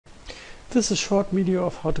This is a short video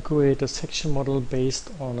of how to create a section model based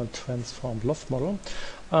on a transformed loft model.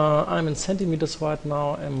 I'm in centimeters right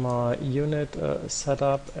now in my unit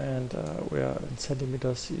setup, and we are in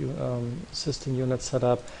centimeters system unit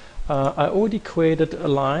setup. I already created a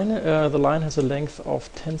line. The line has a length of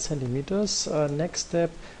 10 centimeters. Next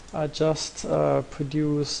step, I just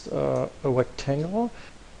produced a rectangle.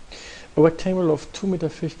 A rectangle of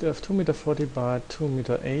 2.40 meter by 2.80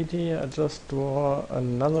 meter. I just draw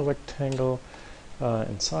another rectangle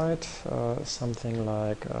inside, something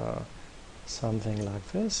like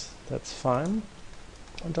this. That's fine.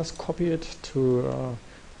 And just copy it to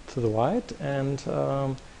the right, and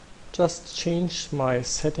just change my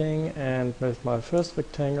setting. And with my first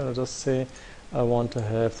rectangle, I just say I want to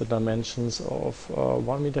have the dimensions of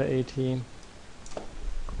 1.80 meter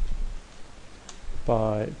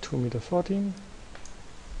by 2.40 meter,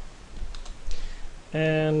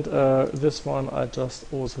 and this one I just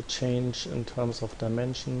also change in terms of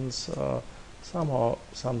dimensions, somehow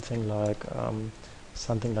something like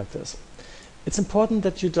this. It's important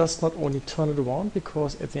that you just not only turn it around,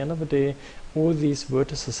 because at the end of the day all these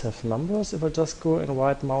vertices have numbers. If I just go and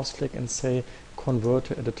right mouse click and say convert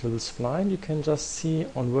to editable spline, you can just see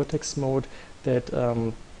on vertex mode that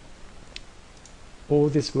all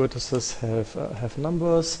these vertices have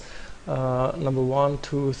numbers, number 1,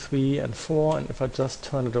 2, 3, and 4. And if I just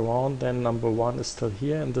turn it around, then number 1 is still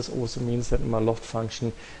here, and this also means that in my loft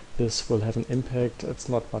function this will have an impact. It's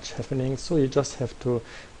not much happening, so you just have to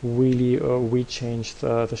really rechange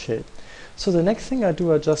the shape. So the next thing I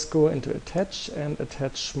do, I just go into attach and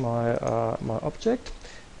attach my my object,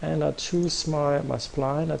 and I choose my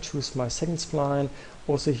spline. I choose my second spline.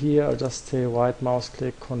 Also here I just say right mouse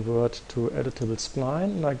click, convert to editable spline,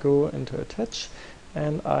 and I go into attach,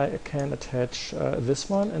 and I can attach this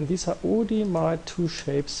one, and these are already my two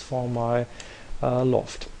shapes for my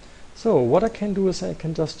loft. So what I can do is I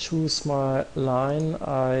can just choose my line.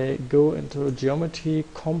 I go into geometry,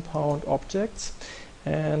 compound objects,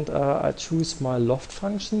 and I choose my loft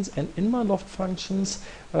functions, and in my loft functions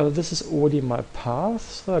this is already my path,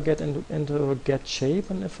 so I get into get shape,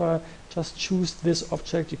 and if I just choose this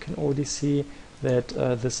object, you can already see that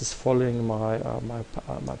this is following my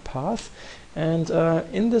my path. And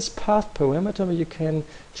in this path parameter you can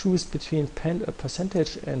choose between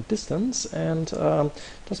percentage and distance, and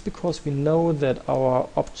just because we know that our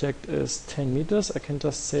object is 10 meters, I can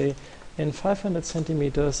just say in 500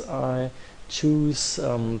 centimeters I choose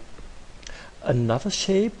another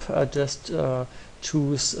shape. I just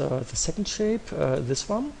choose the second shape, this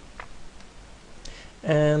one,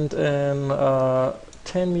 and in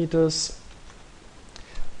 10 meters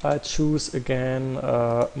I choose again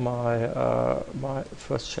my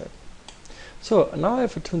first shape. So now I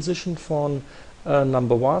have a transition from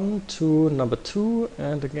number 1 to number 2,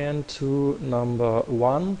 and again to number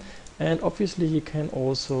 1, and obviously you can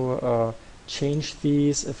also change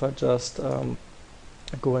these. If I just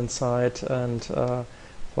go inside and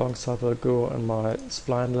for example go on my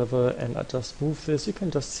spline level and I just move this, you can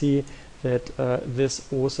just see that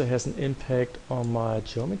this also has an impact on my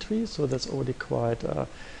geometry, so that's already quite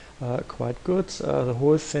good. The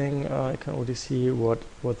whole thing, you can already see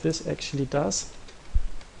what this actually does.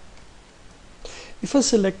 If I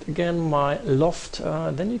select again my loft,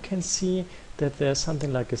 then you can see that there's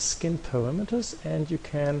something like a skin parameters, and you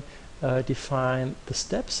can define the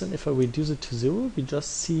steps. And if I reduce it to 0, we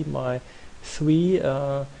just see my three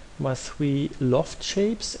loft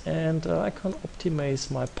shapes, and I can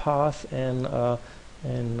optimize my path in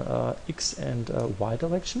X and Y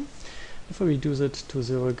direction. If I reduce it to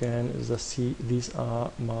 0 again, as I see, these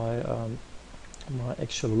are my my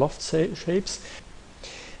actual loft shapes.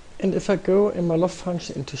 And if I go in my loft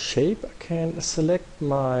function into shape, I can select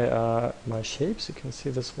my my shapes. You can see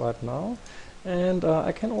this right now. And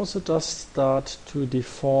I can also just start to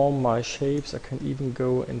deform my shapes. I can even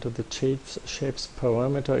go into the shapes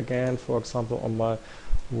parameter again, for example on my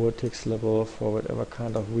vertex level, for whatever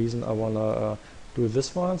kind of reason I want to do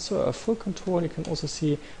this one. So a full control, you can also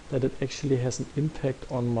see that it actually has an impact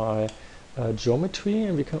on my geometry,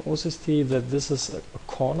 and we can also see that this is a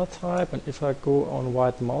corner type. And if I go on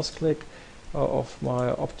right mouse click of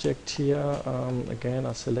my object here, again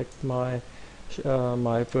I select my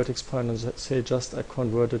my vertex point and say just I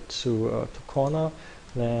convert it to corner,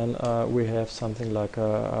 then we have something like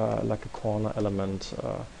a corner element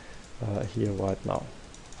here right now.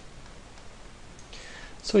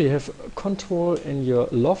 So you have control in your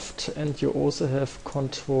loft, and you also have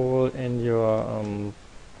control in your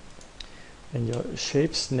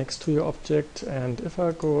shapes next to your object. And if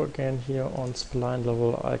I go again here on spline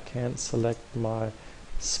level, I can select my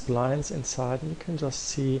splines inside, and you can just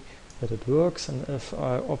see that it works. And if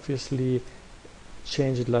I obviously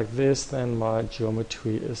change it like this, then my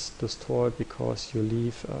geometry is destroyed, because you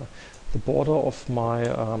leave the border of my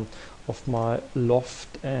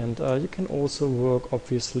loft. And you can also work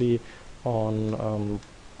obviously on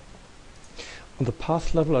the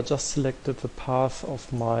path level. I just selected the path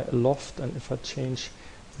of my loft, and if I change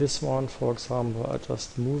this one, for example, I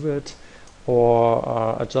just move it, or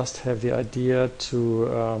I just have the idea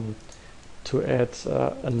to add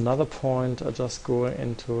another point. I just go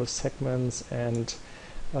into segments and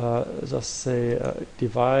just say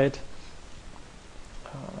divide.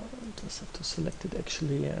 Just have to select it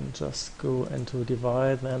actually and just go into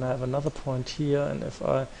divide. Then I have another point here, and if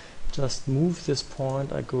I just move this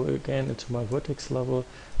point, I go again into my vertex level,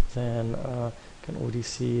 then you can already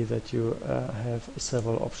see that you have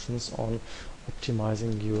several options on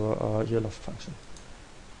optimizing your loft function.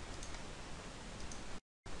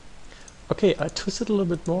 Okay, I twist it a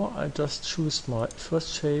little bit more. I just choose my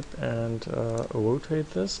first shape and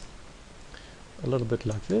rotate this a little bit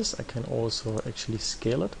like this. I can also actually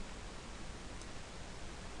scale it.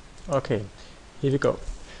 Okay, here we go.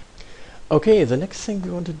 Okay, the next thing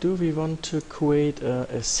we want to do, we want to create a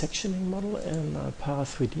sectioning model in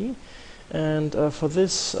para3D. And for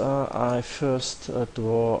this, I first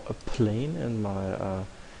draw a plane in my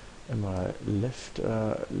left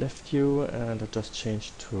view, and I just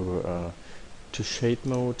change to shade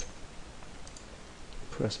mode.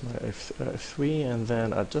 Press my F3, and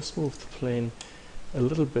then I just move the plane a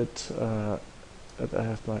little bit. That I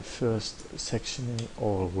have my first sectioning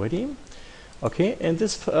already. Okay, and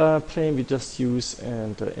this plane we just use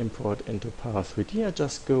and import into para3D. I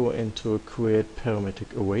just go into create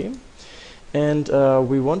parametric array, and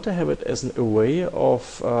we want to have it as an array of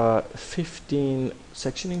 15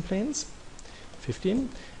 sectioning planes, 15,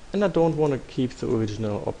 and I don't want to keep the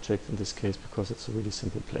original object in this case because it's a really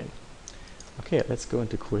simple plane. Okay, let's go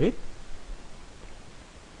into create.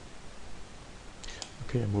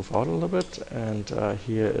 Okay, move out a little bit, and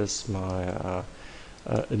here is my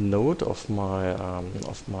a node of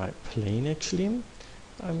my plane. Actually,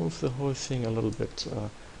 I move the whole thing a little bit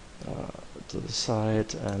to the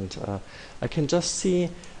side, and I can just see.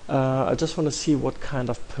 I just want to see what kind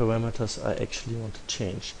of parameters I actually want to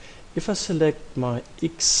change. If I select my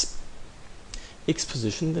x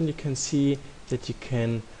position, then you can see that you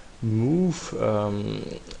can move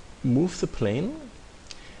the plane.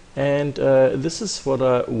 And this is what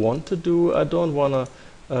I want to do. I don't want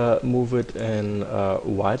to move it in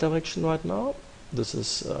y direction right now. This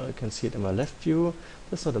is, you can see it in my left view.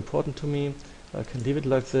 That's not important to me. I can leave it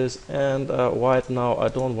like this. And right now I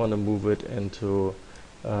don't want to move it into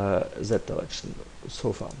z direction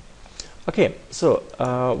so far. Okay, so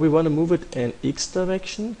we want to move it in x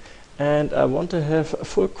direction, and I want to have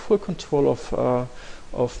full control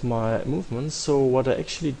of my movements. So what I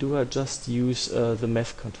actually do, I just use the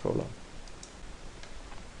math controller.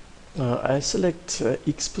 I select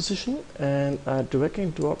X position, and I drag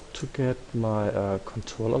and drop to get my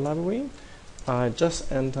controller library. I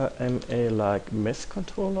just enter MA like math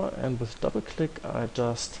controller, and with double click I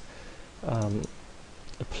just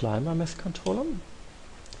apply my math controller.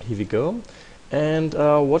 Here we go. And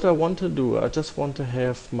what I want to do, I just want to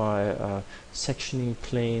have my sectioning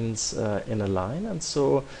planes in a line, and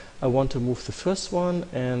so I want to move the first one,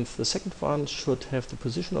 and the second one should have the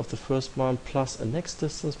position of the first one plus a next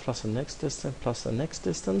distance, plus a next distance, plus a next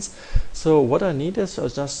distance. So what I need is, I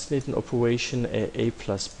just need an operation A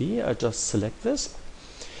plus B. I just select this,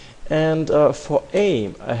 and for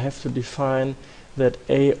A I have to define that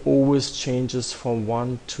A always changes from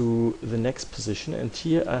one to the next position, and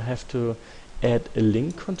here I have to add a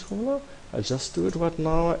link controller. I just do it right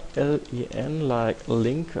now, LEN like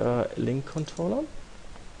link controller.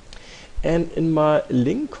 And in my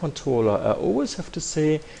link controller, I always have to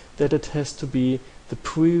say that it has to be the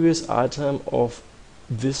previous item of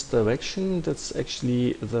this direction. That's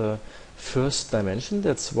actually the first dimension.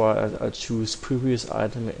 That's why I choose previous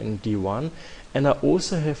item in D1. And I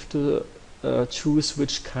also have to choose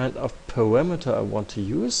which kind of parameter I want to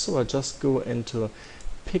use. So I just go into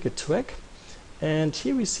pick a track. And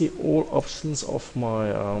here we see all options of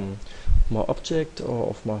my my object or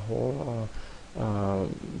of my whole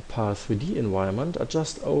para3D environment. I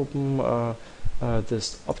just open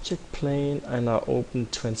this object plane, and I open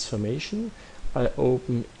transformation. I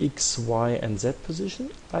open X, Y, and Z position.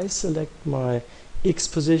 I select my X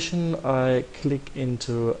position. I click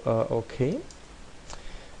into OK.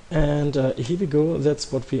 And here we go.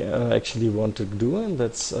 That's what we actually want to do, and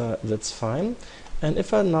that's fine. And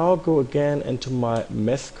if I now go again into my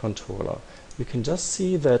math controller, you can just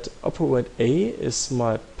see that operand A is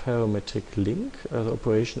my parametric link, the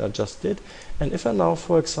operation I just did. And if I now,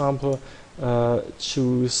 for example,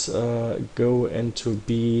 choose go into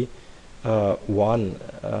B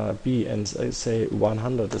B and say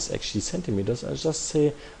 100 is actually centimeters, I just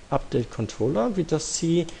say update controller. We just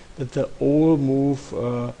see that they all move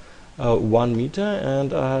 1 meter,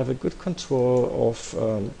 and I have a good control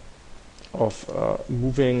of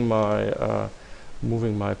moving my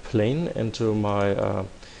plane into my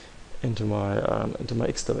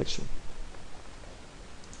x direction.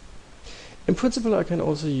 In principle, I can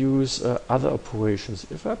also use other operations.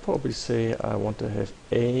 If I probably say I want to have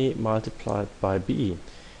A multiplied by B,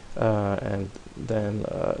 and then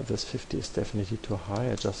this 50 is definitely too high,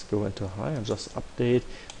 I just go into high and just update,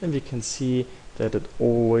 and we can see that it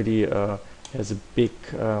already has a big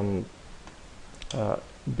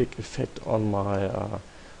effect on my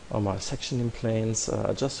sectioning planes.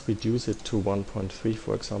 I just reduce it to 1.3,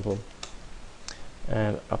 for example,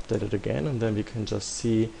 and update it again, and then we can just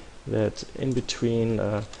see that in between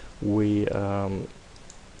we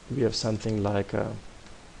have something like a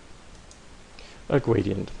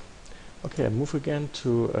gradient. Okay, I move again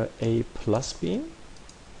to A plus B,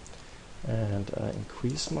 and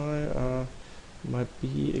increase my my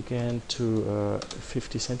B again to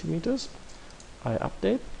 50 centimeters. I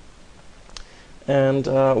update, and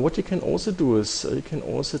what you can also do is you can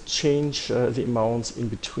also change the amounts in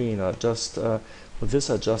between. For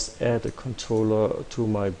this I just add a controller to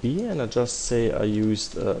my B, and I just say I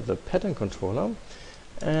used the pattern controller,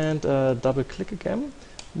 and double click again,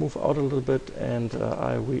 move out a little bit, and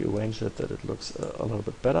I rearrange it that it looks a little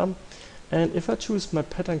bit better. And if I choose my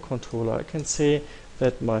pattern controller, I can say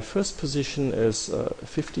that my first position is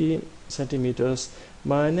 50 centimeters,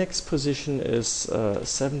 my next position is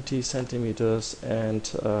 70 centimeters,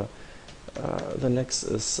 and the next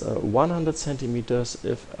is 100 centimeters.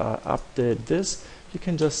 If I update this, you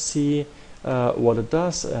can just see what it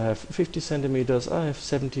does. I have 50 centimeters, I have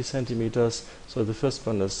 70 centimeters, so the first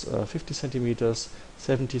one is 50 centimeters,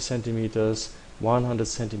 70 centimeters, 100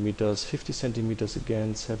 centimeters, 50 centimeters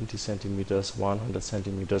again, 70 centimeters, 100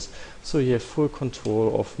 centimeters. So you have full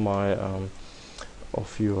control of my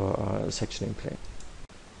of your sectioning plane.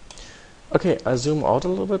 Okay, I zoom out a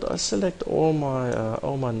little bit. I select all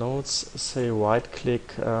my nodes, say right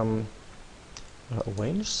click,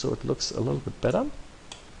 arrange, so it looks a little bit better.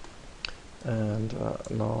 And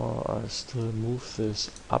now I still move this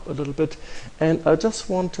up a little bit, and I just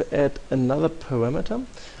want to add another parameter.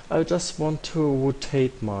 I just want to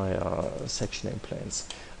rotate my sectioning planes.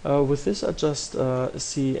 With this I just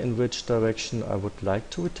see in which direction I would like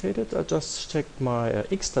to rotate it. I just check my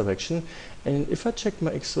x direction, and if I check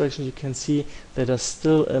my x direction, you can see that I'm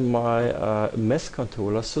still in my math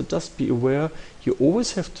controller. So just be aware, you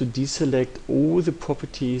always have to deselect all the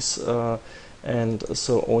properties, and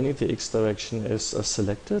so only the x direction is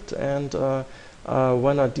selected. And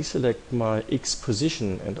when I deselect my x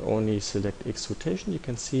position and only select x rotation, you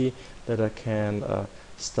can see that I can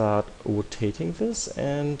start rotating this,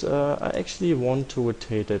 and I actually want to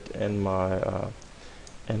rotate it in my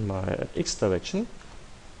x direction,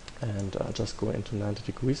 and just go into 90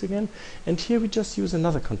 degrees again. And here we just use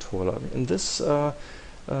another controller. In this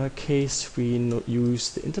case we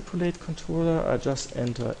use the interpolate controller. I just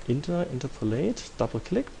enter interpolate, double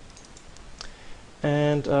click,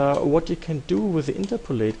 and what you can do with the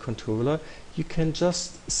interpolate controller, you can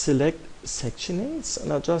just select sectionings,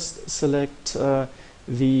 and I just select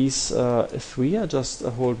these three. I just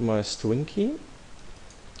hold my string key,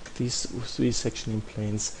 these three sectioning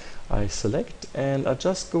planes I select, and I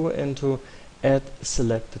just go into add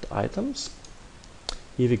selected items.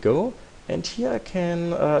 Here we go, and here I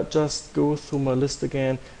can just go through my list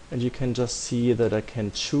again, and you can just see that I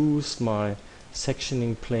can choose my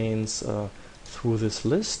sectioning planes through this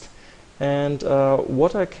list. And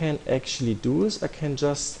what I can actually do is I can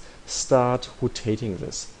just start rotating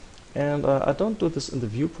this. And I don't do this in the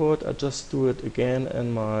viewport, I just do it again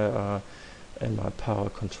in my power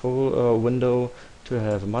control window to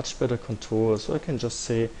have much better control. So I can just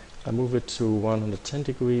say I move it to 110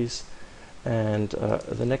 degrees, and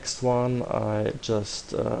the next one I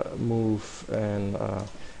just move in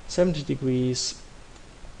 70 degrees,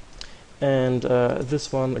 and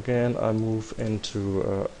this one again I move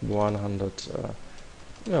into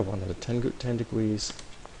 110 degrees,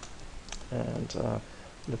 and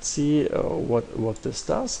let's see what this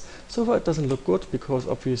does. So far it doesn't look good, because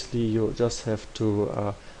obviously you just have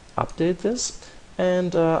to update this,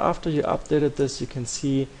 and after you updated this, you can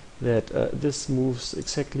see that this moves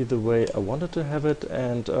exactly the way I wanted to have it,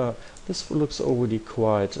 and this looks already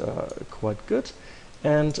quite good.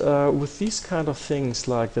 And with these kind of things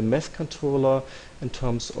like the math controller in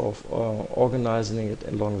terms of organizing it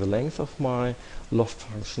along the length of my loft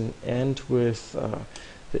function, and with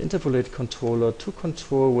the interpolate controller to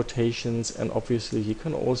control rotations, and obviously you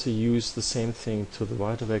can also use the same thing to the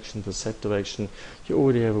y direction, the z direction, you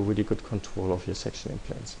already have a really good control of your sectioning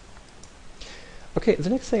planes. Okay, the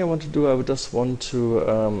next thing I want to do, I would just want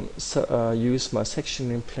to use my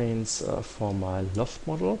sectioning planes for my loft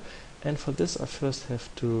model. And for this I first have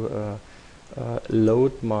to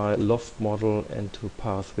load my loft model into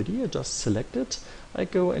para3D. I just select it. I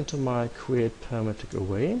go into my create parametric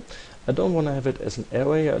array. I don't want to have it as an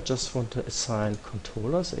array, I just want to assign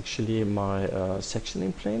controllers, actually my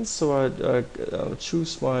sectioning planes. So I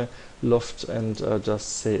choose my loft and just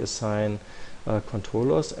say assign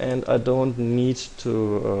controllers, and I don't need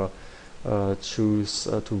to choose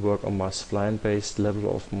to work on my spline based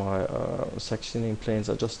level of my sectioning planes.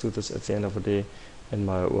 I just do this at the end of the day in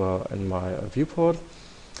my viewport,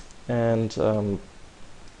 and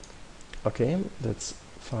okay, that's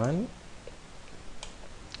fine.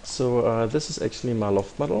 So this is actually my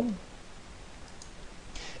loft model,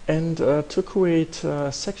 and to create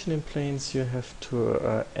sectioning planes you have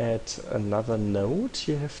to add another node.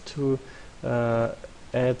 You have to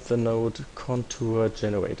add the node contour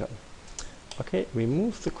generator. Okay, we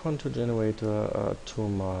move the contour generator to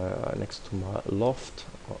my next to my loft,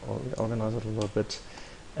 or organize it a little bit,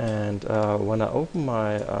 and when I open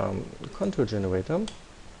my contour generator,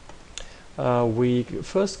 we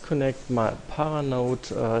first connect my para node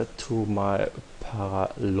to my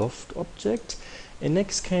para loft object. In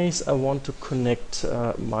next case I want to connect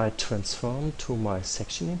my transform to my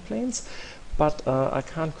sectioning planes, but I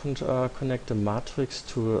can't connect a matrix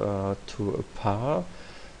to a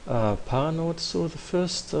para node. So the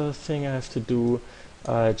first thing I have to do,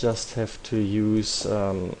 I just have to use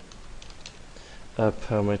a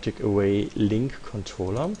parametric array link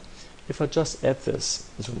controller. If I just add this,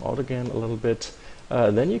 zoom out again a little bit,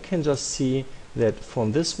 then you can just see that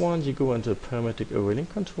from this one you go into a parametric array link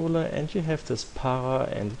controller, and you have this para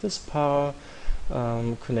and this para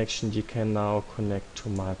connection. You can now connect to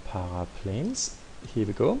my para planes. Here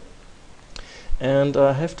we go. And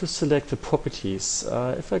I have to select the properties.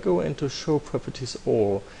 If I go into show properties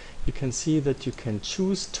all, you can see that you can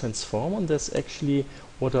choose transform, and that's actually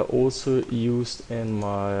what I also used in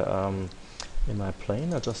my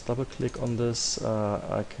plane. I just double click on this.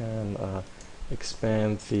 I can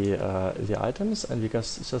expand the items, and you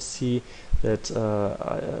guys just see that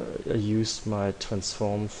I used my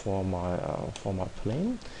transform for my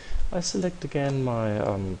plane. I select again my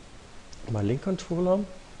my link controller.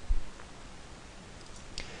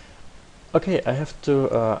 Okay, I have to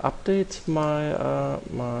update my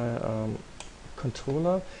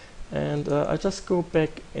controller, and I just go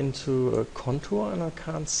back into contour, and I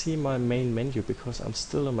can't see my main menu because I'm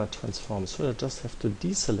still in my transform. So I just have to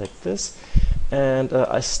deselect this, and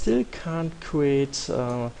I still can't create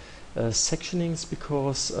sectionings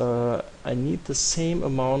because I need the same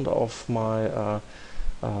amount of my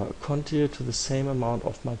contour to the same amount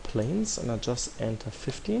of my planes, and I just enter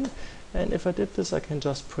 15. And if I did this, I can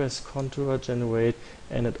just press contour generate,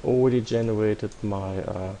 and it already generated my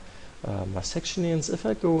my sectionings. If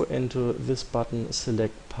I go into this button,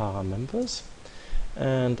 select para members,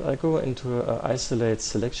 and I go into isolate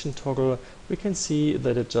selection toggle, we can see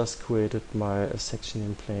that it just created my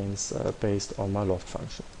sectioning planes based on my loft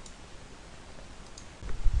function.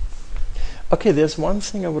 Okay, there's one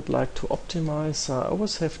thing I would like to optimize. I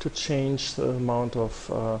always have to change the amount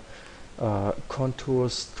of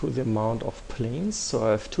contours to the amount of planes. So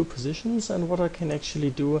I have two positions, and what I can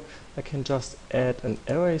actually do, I can just add an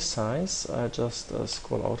array size. I just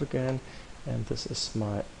scroll out again, and this is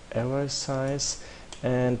my array size,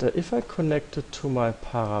 and if I connect it to my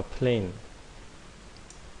para plane,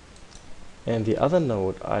 and the other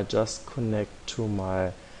node I just connect to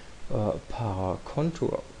my para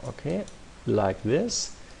contour, okay, like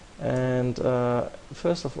this. And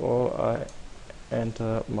first of all I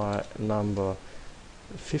enter my number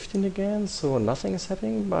 15 again, so nothing is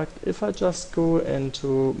happening. But if I just go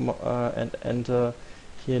into and enter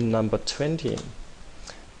here number 20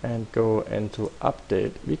 and go into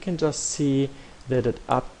update, we can just see that it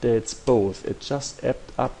updates both. It just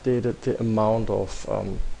updated the amount of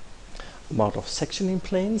sectioning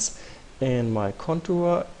planes in my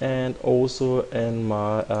contour and also in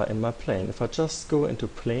my plane. If I just go into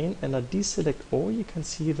plane and I deselect all, you can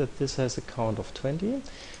see that this has a count of 20,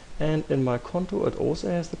 and in my contour it also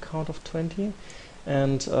has the count of 20.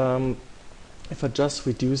 And if I just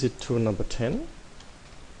reduce it to number 10,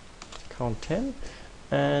 count 10,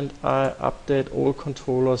 and I update all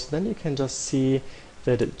controllers, then you can just see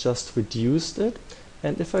that it just reduced it.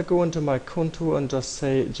 And if I go into my contour and just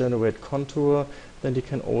say generate contour, then you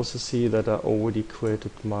can also see that I already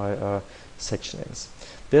created my sectionings.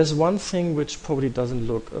 There's one thing which probably doesn't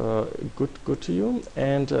look good to you,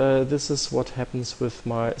 and this is what happens with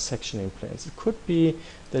my sectioning planes. It could be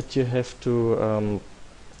that you have to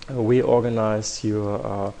reorganize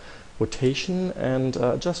your rotation and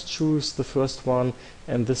just choose the first one,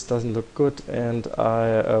 and this doesn't look good, and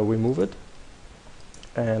I remove it,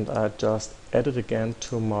 and I just add it again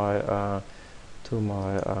to my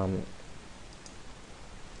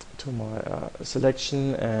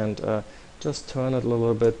selection, and just turn it a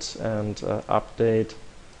little bit and update.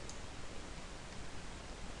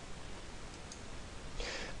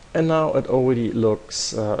 And now it already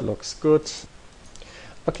looks good.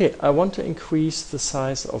 Okay, I want to increase the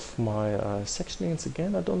size of my sectionings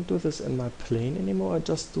again. I don't do this in my plane anymore. I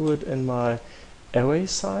just do it in my array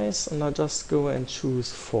size, and I just go and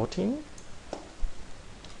choose 14.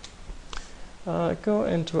 Go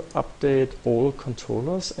into update all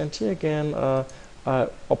controllers, and here again I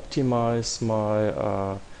optimize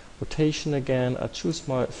my rotation again. I choose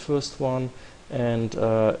my first one, and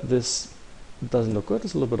this doesn't look good.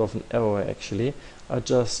 It's a little bit of an error actually. I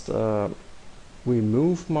just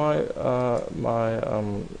remove my my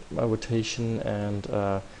rotation and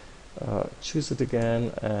choose it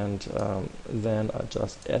again, and then I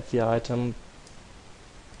just add the item.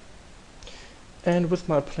 And with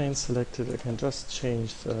my plane selected, I can just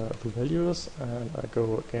change the values, and I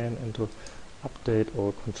go again into update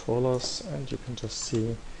all controllers, and you can just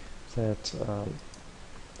see that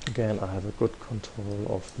again I have a good control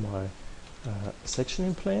of my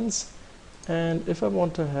sectioning planes. And if I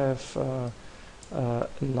want to have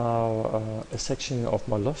now a sectioning of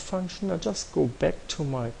my loft function, I just go back to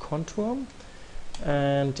my contour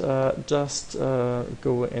and just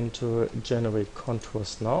go into generate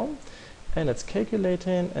contours now, and it's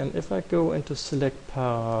calculating. And if I go into select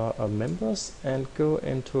para members and go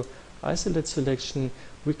into isolate selection,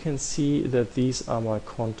 we can see that these are my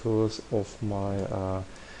contours of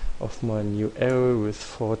my new array with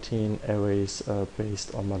 14 arrays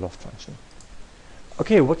based on my loft function.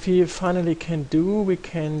 Okay, what we finally can do, we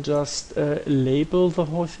can just label the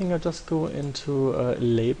whole thing. I just go into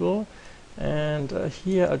label, and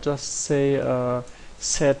here I just say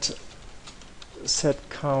set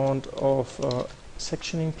count of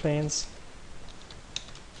sectioning planes,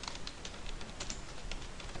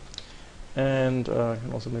 and I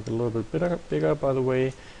can also make it a little bit bigger by the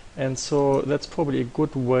way. And so that's probably a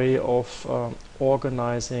good way of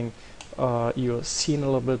organizing your scene a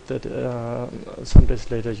little bit, that some days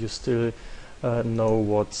later you still know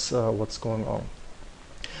what's going on.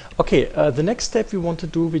 Okay, the next step we want to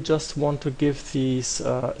do, we just want to give these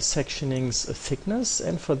sectionings a thickness,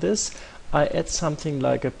 and for this I add something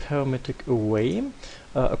like a parametric array,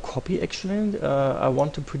 a copy actually. I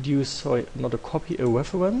want to produce, sorry, not a copy, a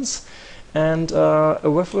reference, and a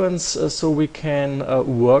reference so we can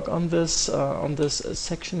work on this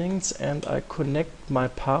sectionings, and I connect my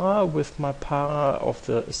para with my para of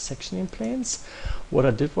the sectioning planes, what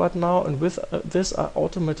I did right now, and with this I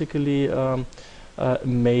automatically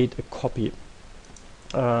made a copy.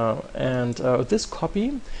 This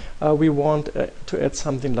copy we want to add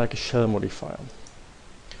something like a shell modifier.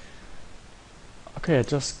 Okay, I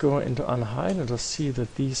just go into unhide and just see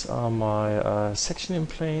that these are my sectioning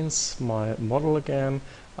planes, my model again.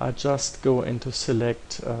 I just go into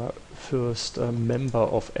select first member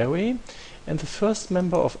of array, and the first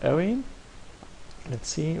member of array, let's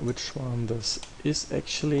see which one this is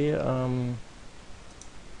actually.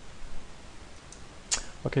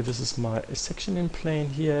 Okay, this is my sectioning plane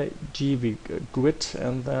here, GV grid,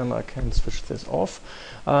 and then I can switch this off.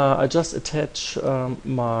 I just attach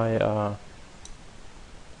my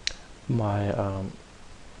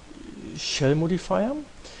shell modifier,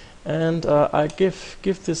 and I give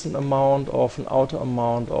this an outer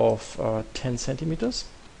amount of 10 centimeters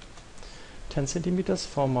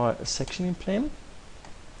for my sectioning plane.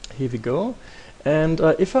 Here we go. And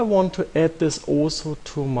if I want to add this also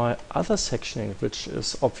to my other sectioning, which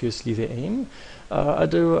is obviously the aim, I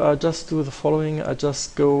just do the following. I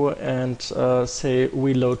just go and say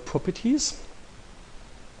reload properties.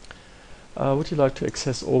 Would you like to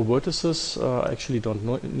access all vertices? I actually don't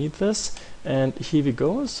need this. And here we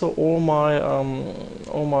go. So all my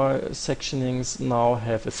sectionings now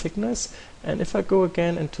have a thickness. And if I go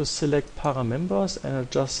again into select para members and I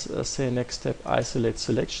just say next step isolate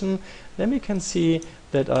selection, then we can see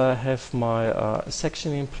that I have my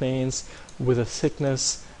sectioning planes with a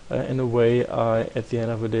thickness in a way I, at the end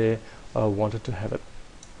of the day, wanted to have it.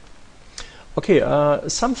 Okay,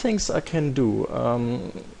 some things I can do.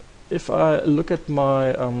 If I look at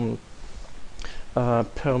my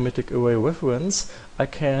parametric array reference, I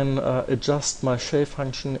can adjust my shape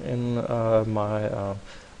function in my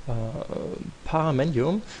para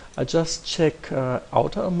menu. I just check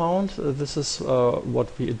outer amount. This is what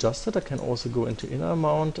we adjusted. I can also go into inner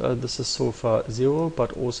amount. This is so far 0,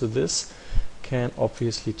 but also this can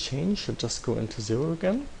obviously change. I just go into 0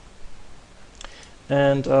 again.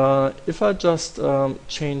 And if I just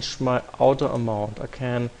change my outer amount, I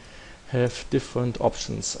can have different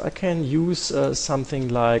options. I can use something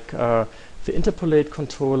like the interpolate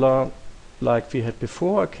controller like we had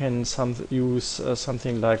before. I can use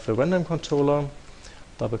something like the random controller.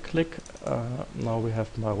 Double click. Now we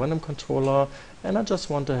have my random controller, and I just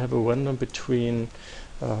want to have a random between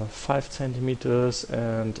 5 centimeters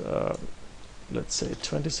and let's say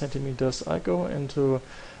 20 centimeters. I go into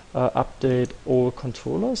update all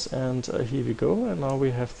controllers, and here we go. And now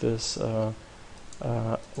we have this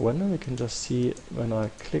random. We can just see when I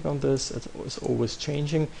click on this, it's always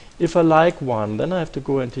changing. If I like one, then I have to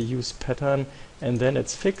go into use pattern, and then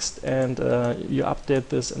it's fixed, and you update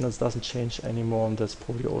this and it doesn't change anymore, and that's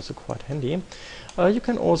probably also quite handy. You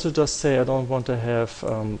can also just say I don't want to have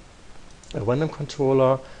a random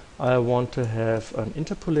controller, I want to have an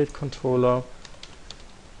interpolate controller.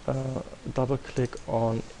 Double click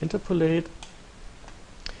on interpolate,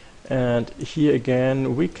 and here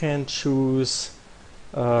again we can choose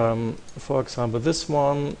for example this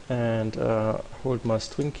one, and hold my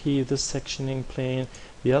string key, this sectioning plane,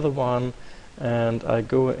 the other one, and I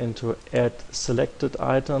go into add selected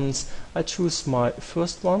items. I choose my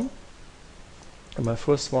first one, and my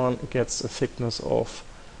first one gets a thickness of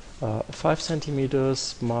 5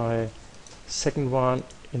 centimeters. My second one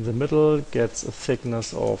in the middle gets a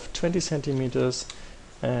thickness of 20 centimeters,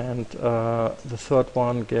 and the third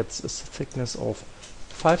one gets a thickness of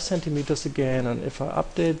 5 centimeters again. And if I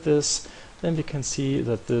update this, then we can see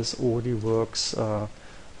that this already works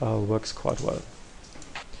quite well.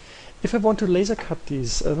 If I want to laser cut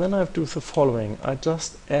these, then I have to do the following. I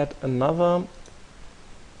just add another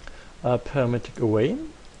parametric array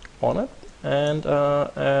on it, and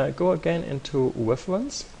go again into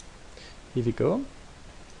reference. Here we go.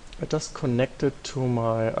 I just connect it to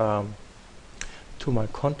my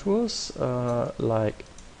contours like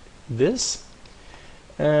this,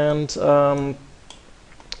 and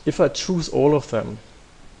if I choose all of them,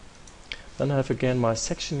 then I have again my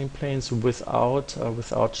sectioning planes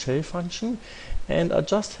without shape function, and I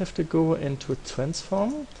just have to go into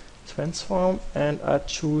transform, and I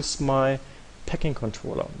choose my packing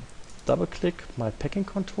controller. Double click my packing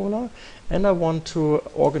controller, and I want to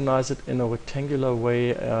organize it in a rectangular way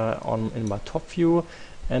in my top view.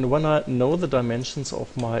 And when I know the dimensions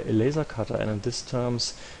of my laser cutter, and in this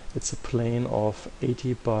terms it's a plane of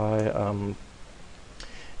 80 by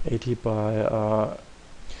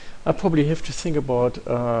I probably have to think about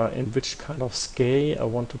in which kind of scale I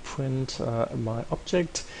want to print my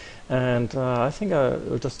object, and I think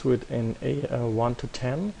I'll just do it in a 1 to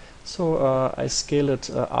 10. So I scale it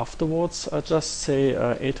afterwards. I just say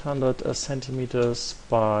 800 centimeters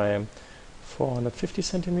by 450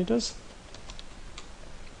 centimeters.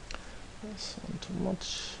 That's not too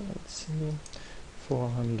much. Let's see,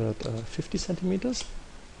 450 centimeters.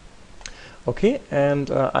 Okay,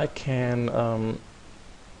 and I can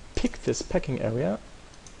pick this packing area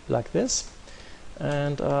like this,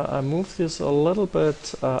 and I move this a little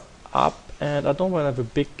bit up, and I don't want to have a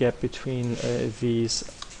big gap between these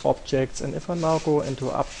objects. And if I now go into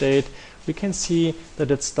update, we can see that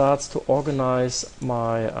it starts to organize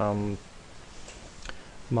my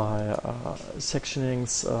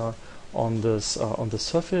sectionings on the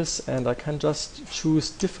surface, and I can just choose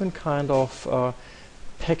different kind of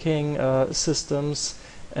packing systems,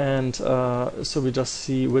 and so we just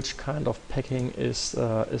see which kind of packing is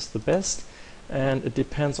the best. And it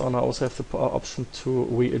depends on, I also have the option to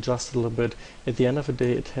readjust a little bit. At the end of the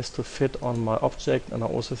day, it has to fit on my object, and I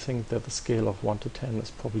also think that the scale of 1 to 10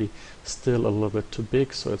 is probably still a little bit too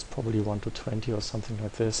big, so it's probably 1 to 20 or something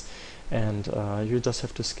like this. And you just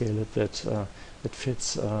have to scale it that it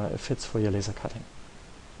fits for your laser cutting.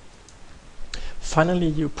 Finally,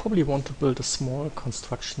 you probably want to build a small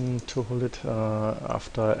construction to hold it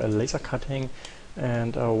after a laser cutting.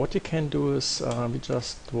 And what you can do is we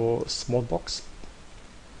just draw a small box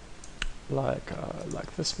like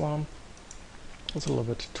this one. It's a little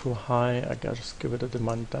bit too high. I just give it a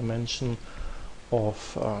dimension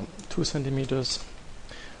of 2 centimeters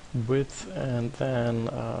width, and then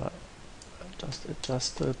just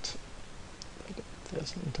adjust it.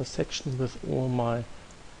 There's an intersection with all my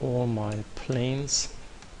planes.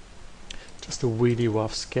 just a really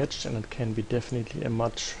rough sketch, and it can be definitely a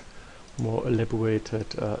much more elaborated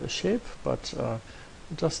shape, but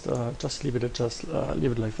just leave it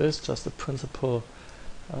leave it like this, just a principal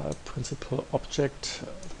object.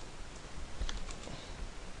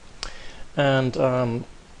 And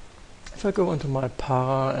if I go into my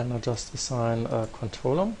para and I just assign a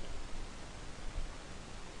controller,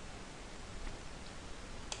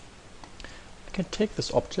 I can take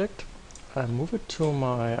this object and move it to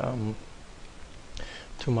my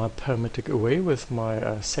parametric array with my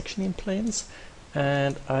sectioning planes,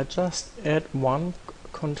 and I just add one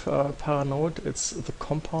para node. It's the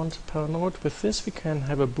compound para node. With this we can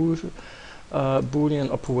have a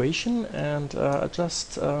Boolean operation, and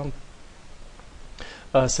just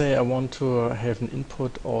say I want to have an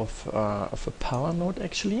input of a para node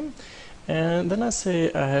actually, and then I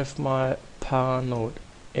say I have my para node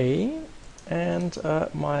A and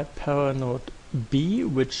my para node B,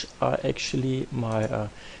 which are actually my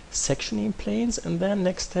sectioning planes, and then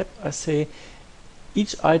next step I say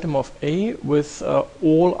each item of A with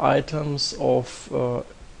all items of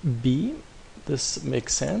B. This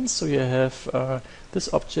makes sense. So you have this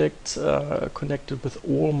object connected with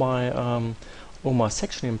all my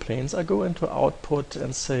sectioning planes. I go into output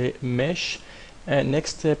and say mesh, and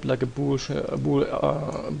next step, like a bool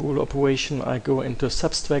operation, I go into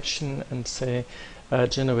subtraction and say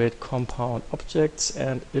generate compound objects.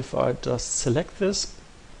 And if I just select this,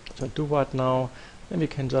 which I do right now, then we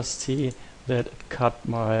can just see that it cut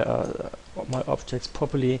my my objects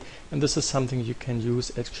properly. And this is something you can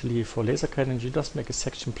use actually for laser cutting. You just make a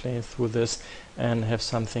section plane through this and have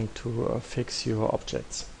something to fix your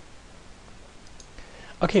objects.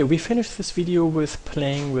 Okay, we finished this video with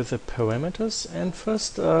playing with the parameters, and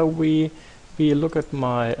first we look at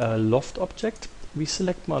my loft object. We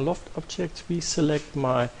select my loft object, we select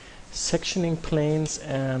my sectioning planes,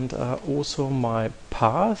 and also my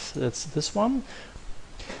path, that's this one.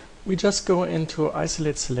 We just go into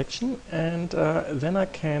isolate selection, and then I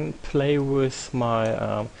can play with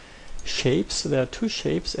my shapes. There are two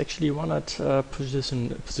shapes actually, one at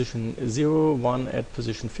position 0, one at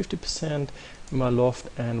position 50% in my loft,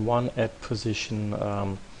 and one at position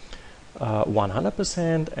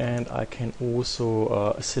 100%. And I can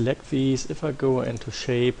also select these. If I go into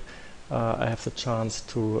shape, I have the chance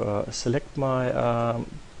to select my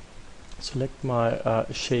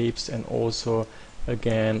shapes, and also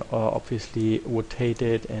again obviously rotate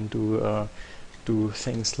it and do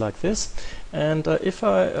things like this. And if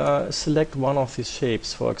I select one of these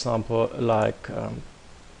shapes, for example like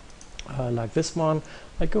this one,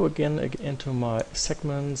 I go again into my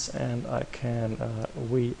segments and I can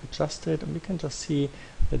readjust it, and we can just see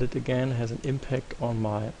that it again has an impact on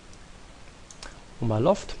my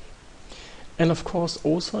loft. And of course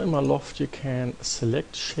also in my loft you can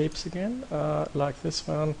select shapes again, like this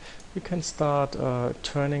one. You can start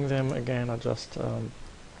turning them again. I just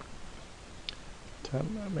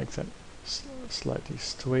make them slightly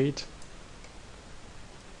straight.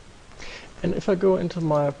 And if I go into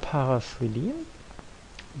my para3D,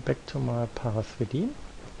 back to my para3D,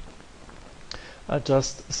 I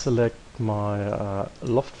just select my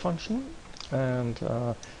loft function, and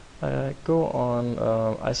I go on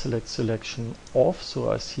isolate selection off,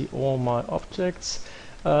 so I see all my objects.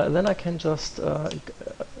 Then I can just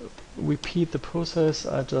repeat the process.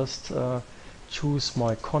 I just choose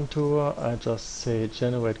my contour. I just say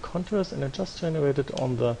generate contours, and it just generated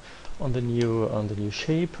on the new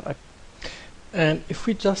shape. And if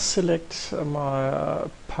we just select my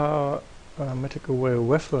parametric array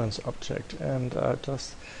reference object, and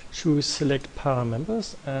just choose select para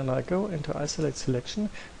members, and I go into isolate selection,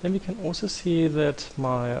 then we can also see that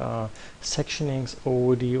my sectionings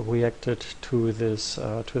already reacted to this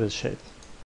shape.